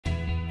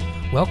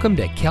Welcome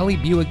to Kelley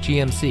Buick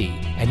GMC,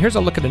 and here's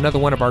a look at another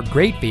one of our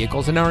great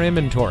vehicles in our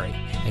inventory,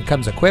 and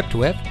comes equipped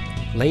with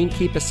lane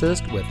keep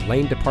assist with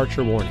lane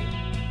departure warning,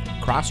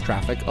 cross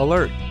traffic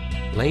alert,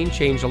 lane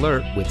change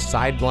alert with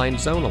side blind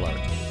zone alert,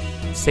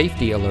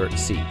 safety alert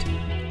seat,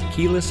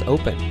 keyless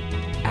open,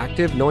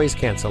 active noise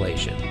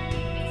cancellation,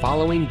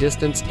 following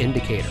distance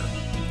indicator,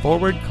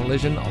 forward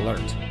collision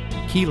alert,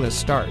 keyless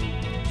start,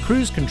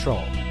 cruise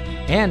control,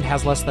 and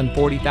has less than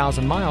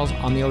 40,000 miles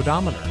on the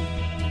odometer.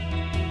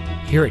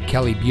 Here at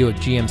Kelley Buick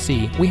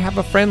GMC, we have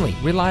a friendly,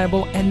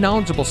 reliable, and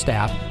knowledgeable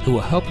staff who will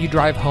help you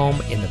drive home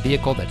in the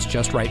vehicle that's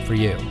just right for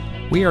you.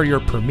 We are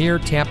your premier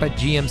Tampa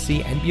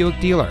GMC and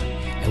Buick dealer,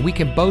 and we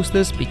can boast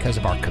this because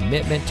of our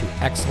commitment to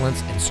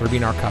excellence in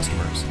serving our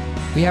customers.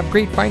 We have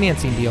great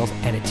financing deals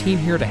and a team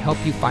here to help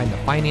you find the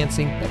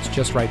financing that's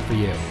just right for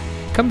you.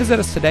 Come visit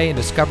us today and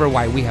discover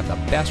why we have the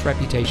best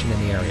reputation in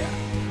the area.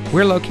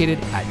 We're located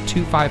at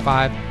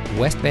 255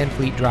 West Van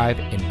Fleet Drive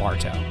in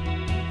Bartow.